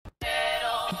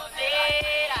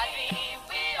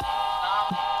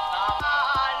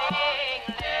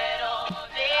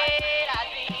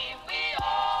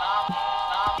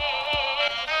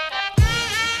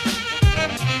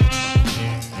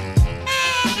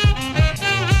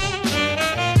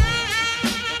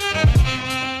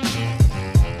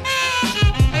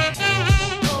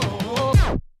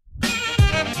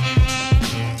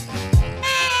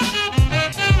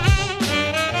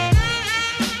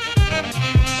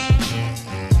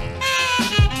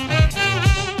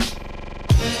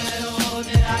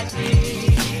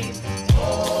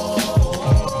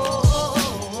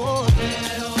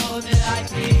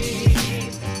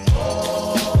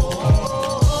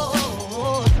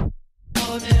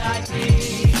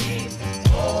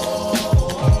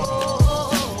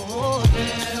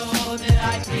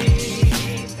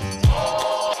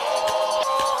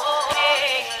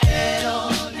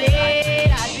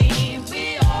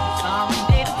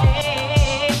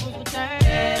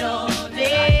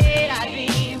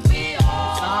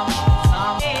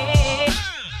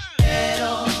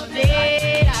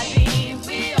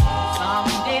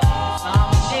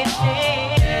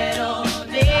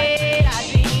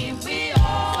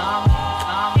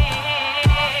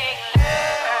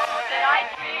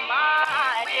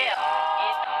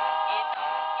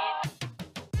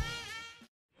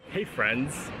Hey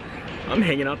friends, I'm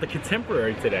hanging out the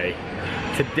Contemporary today.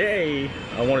 Today,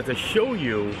 I wanted to show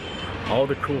you all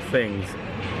the cool things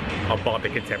about the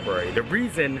Contemporary. The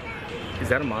reason, is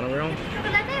that a monorail?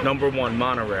 Number one,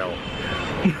 monorail.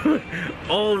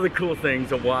 All of the cool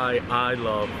things of why I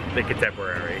love the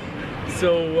Contemporary.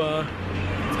 So,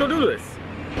 let's go do this.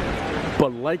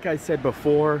 But like I said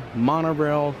before,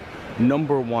 monorail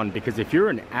number one, because if you're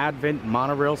an Advent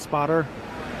monorail spotter,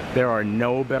 there are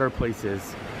no better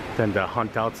places than to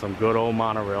hunt out some good old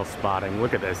monorail spotting.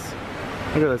 Look at this.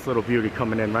 Look at this little beauty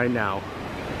coming in right now.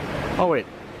 Oh wait,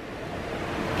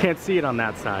 can't see it on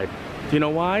that side. Do you know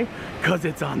why? Because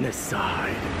it's on this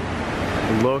side.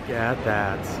 Look at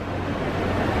that.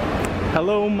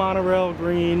 Hello, monorail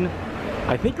green.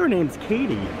 I think her name's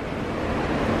Katie.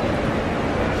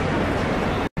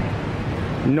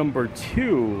 Number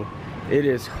two, it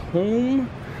is home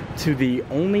to the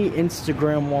only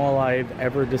Instagram wall I've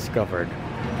ever discovered.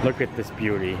 Look at this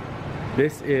beauty.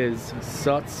 This is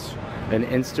such an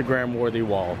Instagram worthy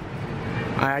wall.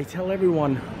 I tell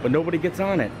everyone, but nobody gets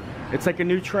on it. It's like a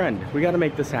new trend. We gotta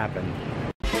make this happen.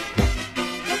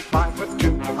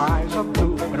 5'2", eyes of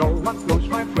blue, and oh, what those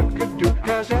 5 foot could do.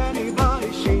 Has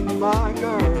anybody seen my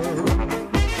girl?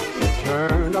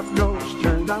 Turned up nose,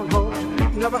 turned down hose,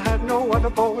 never had no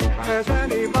other boy. Has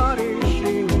anybody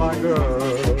seen my girl?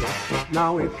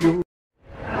 Now if you...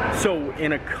 So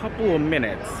in a couple of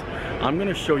minutes, I'm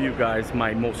gonna show you guys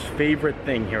my most favorite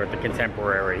thing here at the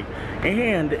Contemporary.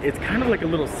 And it's kind of like a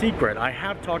little secret. I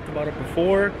have talked about it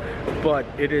before, but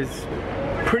it is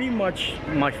pretty much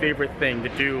my favorite thing to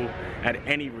do at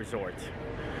any resort.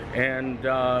 And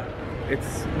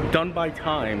it's done by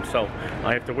time, so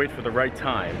I have to wait for the right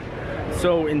time.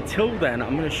 So until then,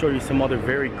 I'm gonna show you some other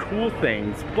very cool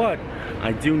things, but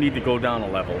I do need to go down a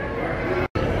level.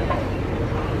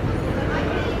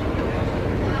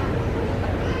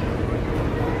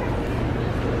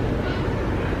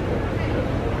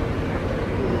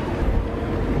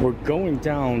 We're going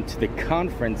down to the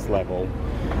conference level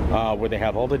where they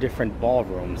have all the different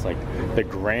ballrooms, like the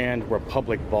Grand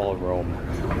Republic Ballroom.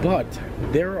 But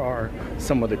there are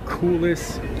some of the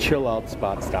coolest chill out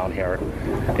spots down here.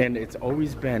 And it's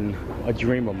always been a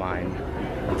dream of mine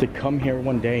to come here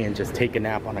one day and just take a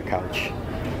nap on a couch.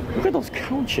 Look at those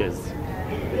couches.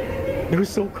 They're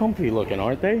so comfy looking,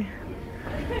 aren't they?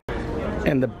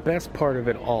 And the best part of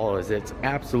it all is it's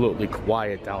absolutely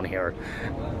quiet down here.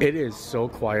 It is so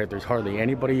quiet. There's hardly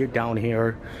anybody down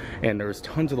here, and there's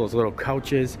tons of those little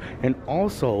couches and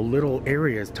also little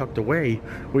areas tucked away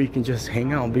where you can just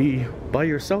hang out and be by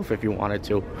yourself if you wanted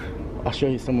to. I'll show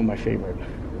you some of my favorite.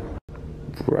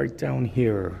 Right down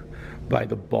here by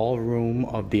the Ballroom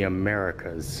of the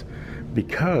Americas,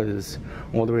 because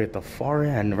all the way at the far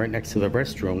end, right next to the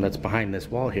restroom that's behind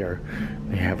this wall here,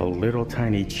 they have a little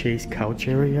tiny chase couch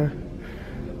area.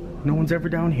 No one's ever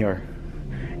down here.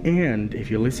 And if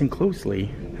you listen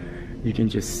closely, you can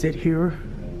just sit here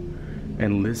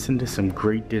and listen to some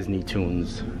great Disney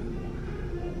tunes.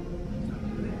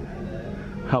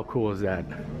 How cool is that?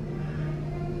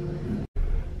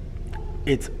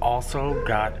 It's also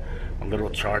got a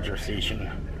little charger station.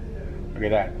 Look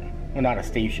at that. Well, not a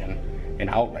station, an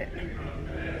outlet.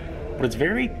 But it's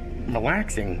very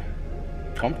relaxing,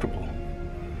 comfortable.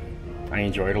 I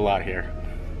enjoy it a lot here.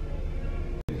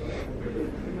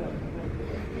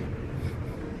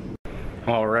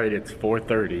 Alright, it's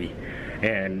 4:30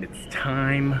 and it's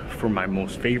time for my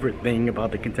most favorite thing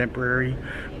about the Contemporary,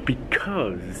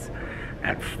 because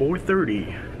at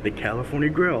 4:30 the California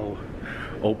Grill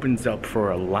opens up for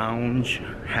a lounge,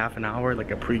 half an hour, like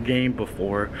a pre-game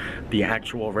before the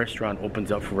actual restaurant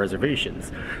opens up for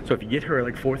reservations. So if you get here at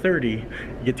like 4:30, you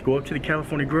get to go up to the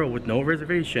California Grill with no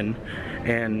reservation,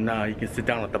 and you can sit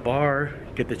down at the bar,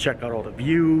 get to check out all the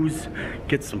views,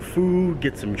 get some food,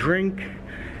 get some drink,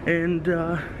 and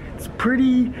it's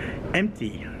pretty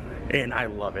empty, and I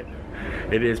love it.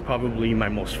 It is probably my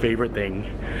most favorite thing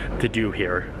to do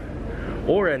here,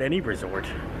 or at any resort.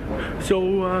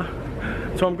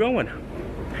 So I'm going.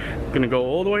 Gonna go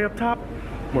all the way up top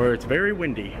where it's very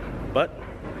windy, but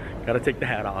gotta take the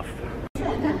hat off.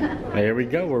 There we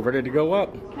go, we're ready to go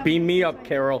up. Beam me up,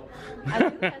 Carol. I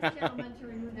do ask gentlemen to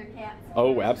remove their caps.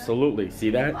 Oh, absolutely. See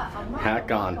that? Hat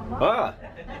on. Ah!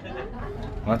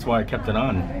 That's why I kept it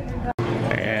on.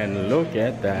 And look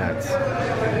at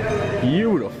that.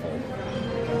 Beautiful.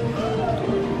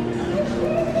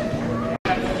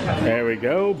 There we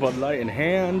go, Bud Light in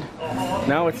hand.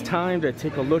 Now it's time to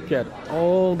take a look at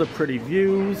all the pretty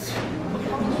views.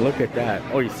 Look at that.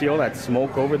 Oh, you see all that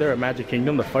smoke over there at Magic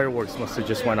Kingdom? The fireworks must have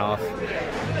just went off.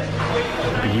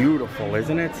 Beautiful,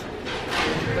 isn't it?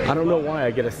 I don't know why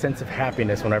I get a sense of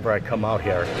happiness whenever I come out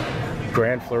here.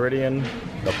 Grand Floridian,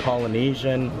 the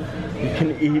Polynesian. You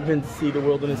can even see the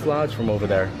Wilderness Lodge from over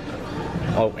there.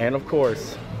 Oh, and of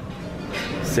course,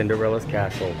 Cinderella's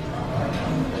Castle.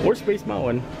 Or Space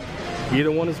Mountain. Either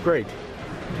one is great.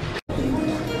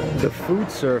 The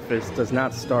food service does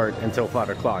not start until 5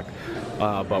 o'clock.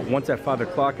 But once at 5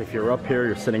 o'clock, if you're up here,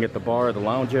 you're sitting at the bar, the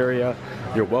lounge area,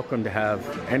 you're welcome to have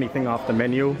anything off the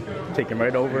menu, taken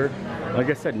right over. Like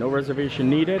I said, no reservation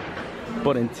needed.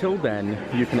 But until then,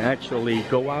 you can actually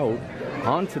go out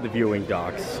onto the viewing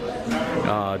docks.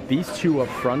 These two up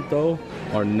front, though,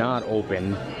 are not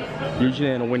open.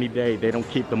 Usually on a windy day, they don't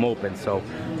keep them open. So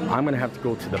I'm gonna have to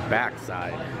go to the back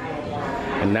side.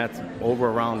 And that's over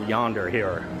around yonder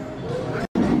here.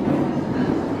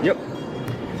 Yep.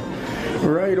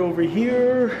 Right over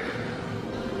here.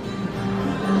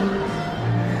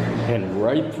 And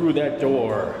right through that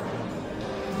door.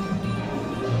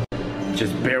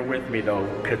 Just bear with me though,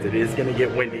 because it is gonna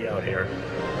get windy out here.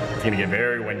 It's gonna get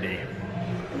very windy.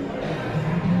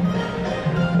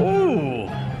 Ooh!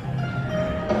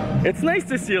 It's nice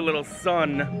to see a little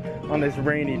sun on this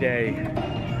rainy day.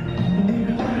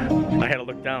 I had to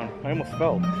look down. I almost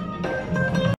fell.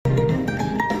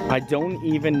 I don't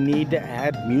even need to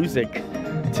add music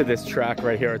to this track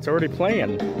right here. It's already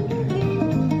playing.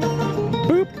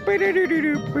 Boop,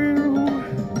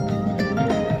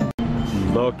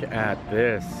 look at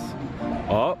this.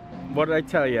 Oh, what did I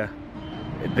tell you?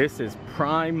 This is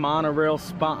prime monorail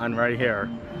spotting right here.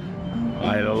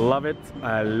 I love it.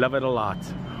 I love it a lot.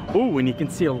 Ooh, and you can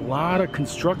see a lot of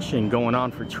construction going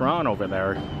on for Tron over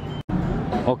there.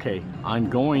 Okay, I'm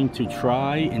going to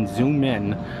try and zoom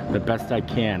in the best I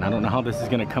can. I don't know how this is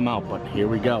gonna come out, but here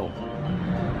we go.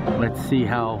 Let's see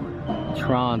how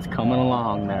Tron's coming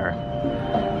along there.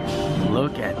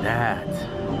 Look at that.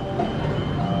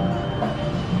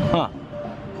 Huh,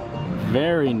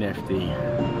 very nifty.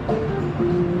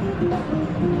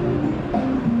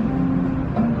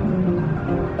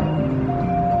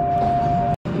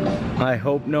 I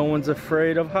hope no one's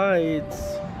afraid of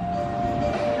heights.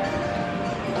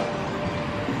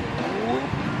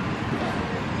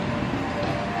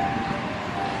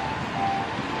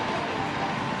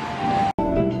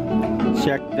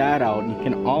 Check that out. You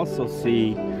can also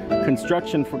see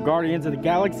construction for Guardians of the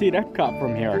Galaxy at Epcot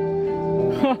from here.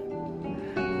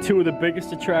 Two of the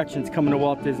biggest attractions coming to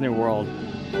Walt Disney World.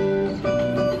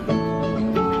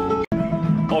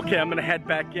 Okay, I'm gonna head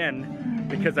back in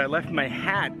because I left my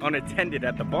hat unattended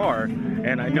at the bar,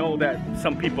 and I know that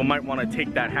some people might want to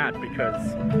take that hat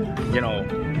because, you know,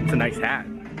 it's a nice hat.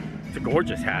 It's a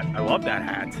gorgeous hat. I love that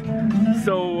hat.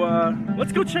 So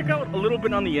let's go check out a little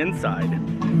bit on the inside.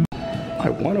 I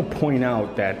want to point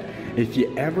out that if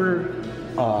you ever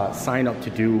sign up to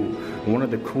do one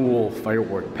of the cool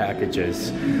firework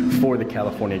packages for the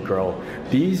California Grill,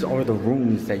 these are the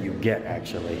rooms that you get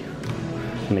actually.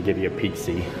 I'm gonna give you a peek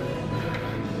see.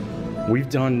 We've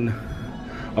done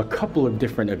a couple of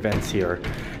different events here,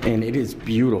 and it is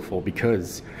beautiful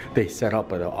because they set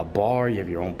up a bar, you have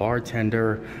your own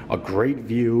bartender, a great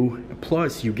view,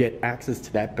 plus you get access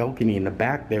to that balcony in the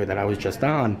back there that I was just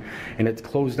on, and it's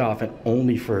closed off and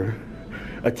only for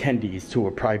attendees to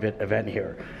a private event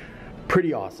here.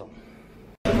 Pretty awesome.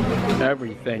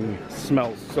 Everything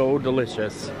smells so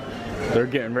delicious. They're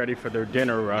getting ready for their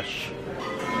dinner rush.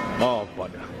 Oh,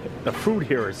 but the food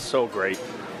here is so great,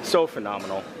 so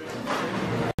phenomenal.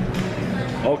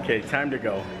 Okay, time to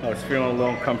go. I was feeling a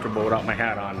little uncomfortable without my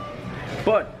hat on.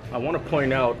 But I want to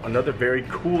point out another very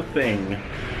cool thing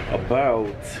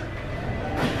about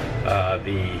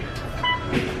the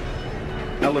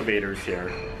elevators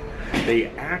here. They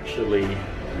actually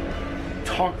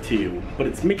talk to you, but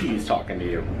it's Mickey who's talking to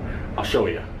you. I'll show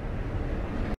you.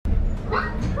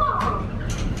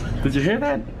 Did you hear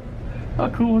that? How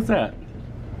cool was that?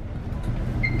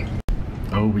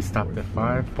 Oh, we stopped at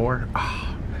 5, 4.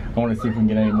 Oh, I want to see if we can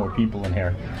get any more people in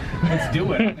here. Let's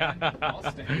do it. I'll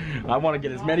stay. I want to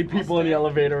get as many people in the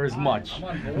elevator as much. I'm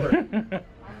on board.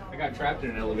 I got trapped in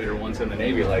an elevator once in the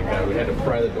Navy like that. We had to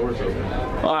pry the doors open.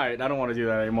 Alright, I don't want to do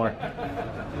that anymore.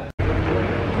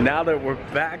 Now that we're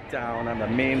back down on the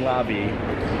main lobby,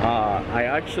 I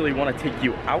actually want to take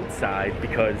you outside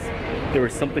because there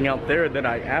is something out there that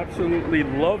I absolutely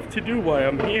love to do while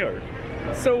I'm here.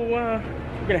 So we're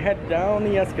gonna head down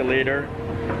the escalator.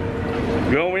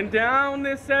 Going down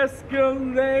this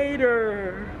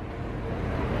escalator,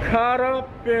 caught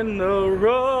up in the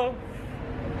rough.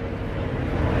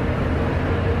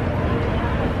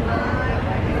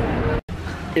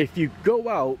 If you go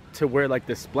out to where like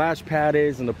the splash pad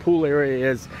is and the pool area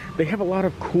is, they have a lot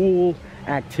of cool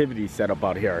activities set up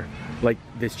out here. Like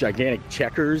this gigantic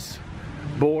checkers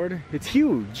board. It's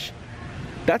huge.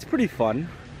 That's pretty fun.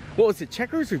 Well, is it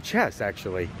checkers or chess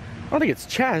actually? I don't think it's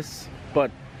chess,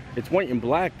 but it's white and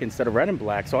black instead of red and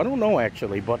black. So I don't know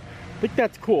actually, but I think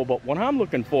that's cool. But what I'm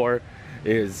looking for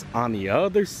is on the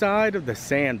other side of the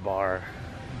sandbar.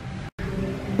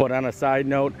 But on a side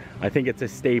note, I think it's a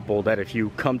staple that if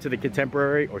you come to the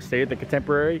Contemporary or stay at the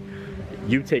Contemporary,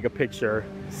 you take a picture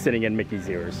sitting in Mickey's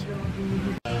ears.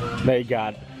 They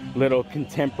got little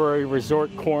Contemporary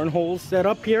resort cornholes set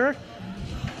up here.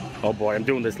 Oh boy, I'm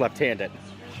doing this left-handed.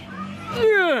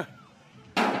 Yeah.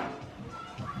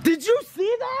 Did you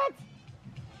see that?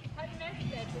 How do you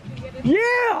measure that? Did you get it?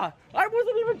 Yeah, I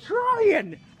wasn't even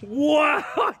trying.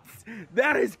 What?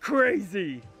 That is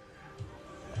crazy.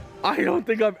 I don't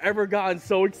think I've ever gotten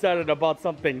so excited about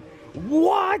something.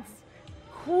 What?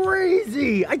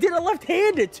 Crazy. I did it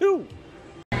left-handed too.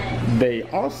 They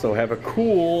also have a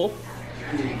cool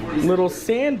little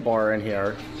sandbar in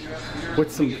here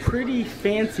with some pretty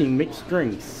fancy mixed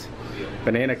drinks.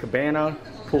 Banana Cabana,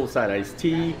 poolside iced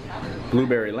tea,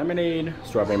 blueberry lemonade,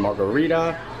 strawberry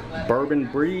margarita, bourbon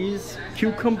breeze,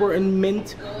 cucumber and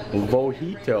mint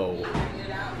mojito.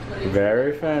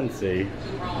 Very fancy.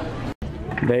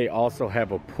 They also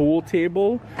have a pool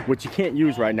table, which you can't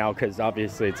use right now because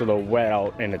obviously it's a little wet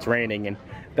out and it's raining and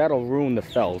that'll ruin the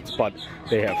felt. But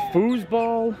they have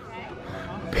foosball,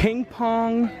 ping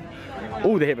pong.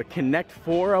 Oh, they have a Connect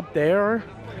 4 up there.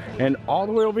 And all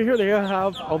the way over here, they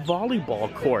have a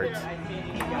volleyball court.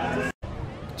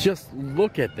 Just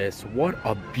look at this. What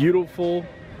a beautiful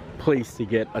place to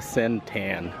get a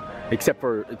suntan. Except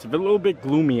for it's a little bit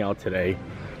gloomy out today.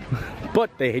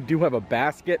 But they do have a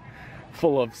basket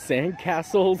full of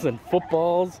sandcastles and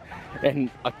footballs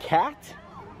and a cat.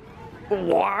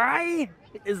 Why?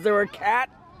 Is there a cat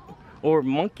or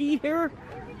monkey here?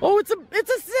 Oh, it's a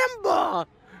Simba.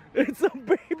 It's a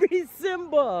baby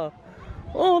Simba.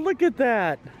 Oh, look at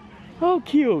that. Oh,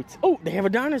 cute. Oh, they have a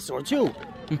dinosaur too.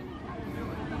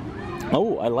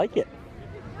 Oh, I like it.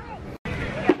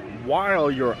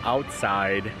 While you're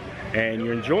outside and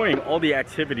you're enjoying all the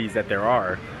activities that there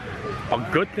are, a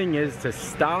good thing is to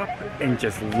stop and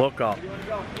just look up.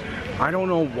 I don't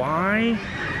know why,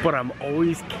 but I'm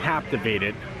always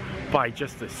captivated by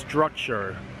just the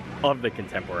structure of the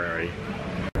Contemporary.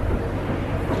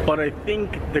 But I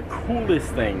think the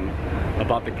coolest thing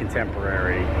about the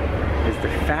Contemporary is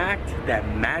the fact that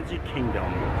Magic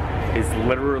Kingdom is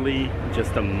literally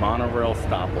just a monorail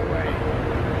stop away.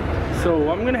 So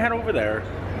I'm gonna head over there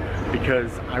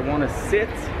because I want to sit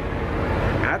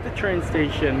at the train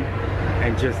station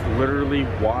and just literally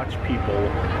watch people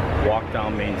walk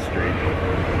down Main Street.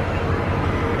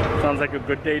 Sounds like a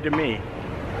good day to me.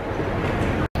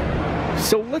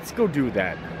 So let's go do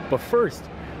that. But first,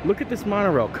 look at this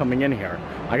monorail coming in here.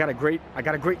 I got a great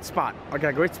spot. I got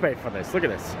a great spot for this. Look at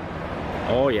this.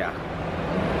 Oh yeah.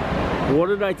 What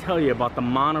did I tell you about the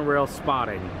monorail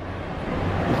spotting?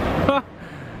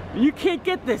 You can't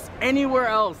get this anywhere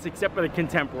else except for the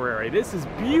Contemporary. This is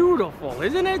beautiful,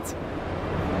 isn't it?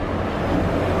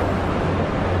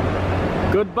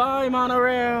 Goodbye,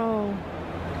 monorail.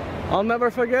 I'll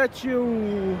never forget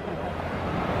you.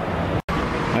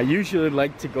 I usually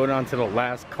like to go down to the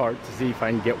last cart to see if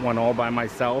I can get one all by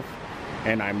myself,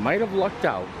 and I might have lucked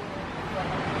out.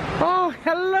 Oh,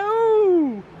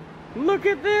 hello! Look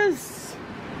at this!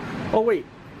 Oh wait,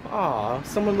 aw,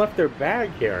 someone left their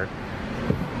bag here.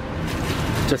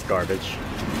 Just garbage.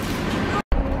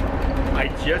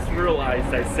 I just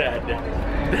realized I said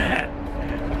that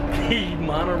the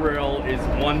monorail is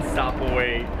one stop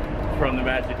away from the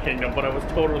Magic Kingdom, but I was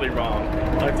totally wrong.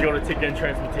 I have to go to Ticket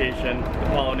Transportation, the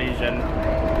Polynesian,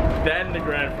 then the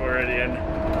Grand Floridian,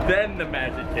 then the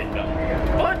Magic Kingdom.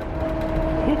 But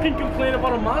who can complain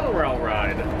about a monorail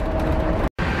ride?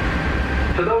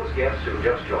 To those guests who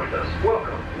just joined us,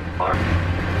 welcome.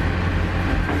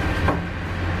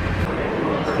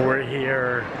 We're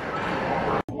here.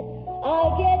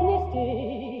 I get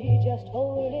misty just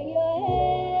holding your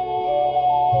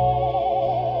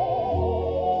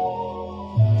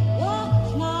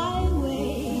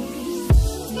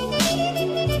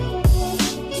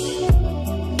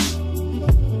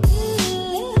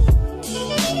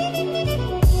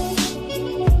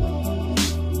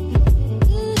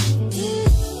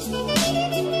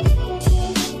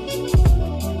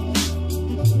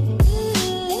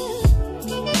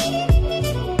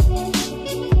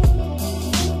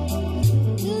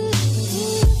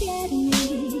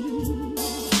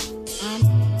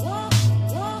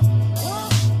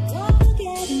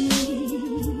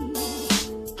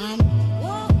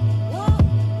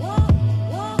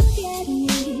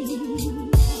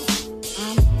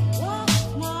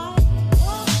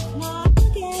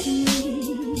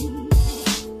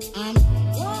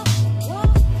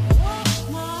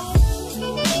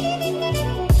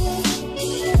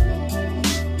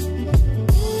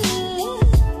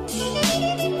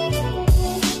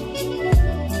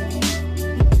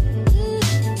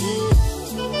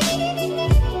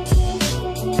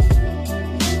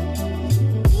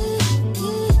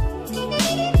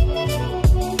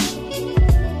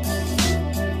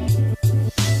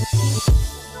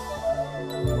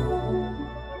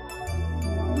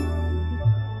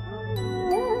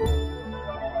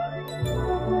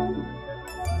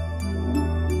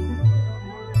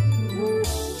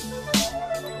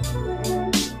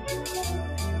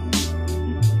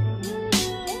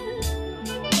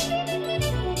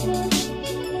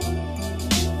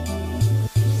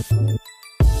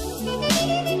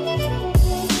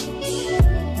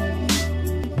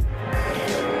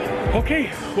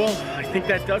Okay, well, I think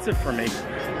that does it for me.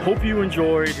 Hope you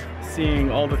enjoyed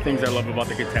seeing all the things I love about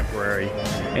the Contemporary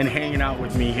and hanging out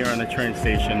with me here on the train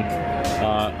station.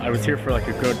 I was here for like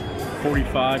a good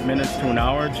 45 minutes to an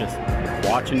hour just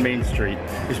watching Main Street.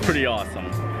 It was pretty awesome.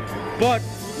 But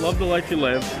love the life you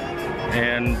live,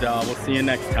 and we'll see you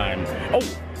next time. Oh,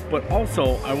 but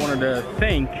also I wanted to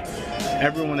thank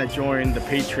everyone that joined the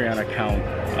Patreon account.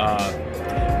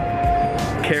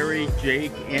 Carrie,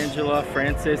 Jake, Angela,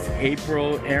 Francis,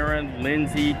 April, Aaron,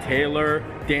 Lindsay, Taylor,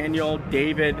 Daniel,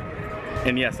 David,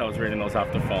 and yes, I was reading those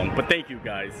off the phone. But thank you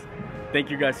guys. Thank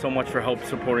you guys so much for help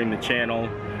supporting the channel,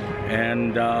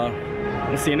 and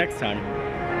we'll see you next time.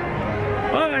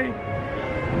 Bye.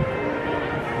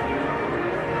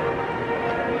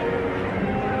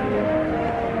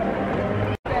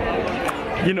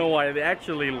 You know, I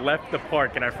actually left the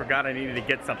park and I forgot I needed to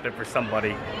get something for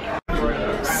somebody.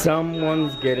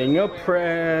 Someone's getting a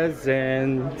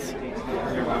present.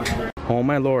 Oh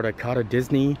my lord, I caught a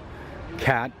Disney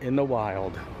cat in the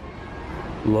wild.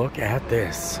 Look at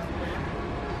this.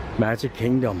 Magic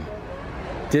Kingdom.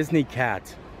 Disney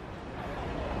cat.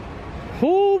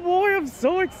 Oh boy, I'm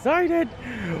so excited.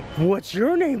 What's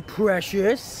your name,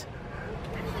 precious?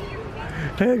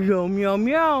 Hello, meow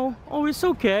meow. Oh, it's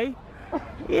okay.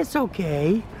 It's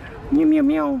okay. Meow meow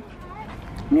meow.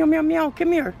 Meow meow meow.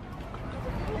 Come here.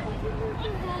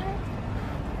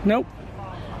 Nope.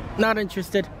 Not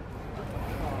interested.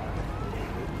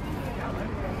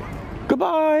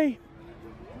 Goodbye.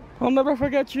 I'll never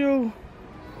forget you.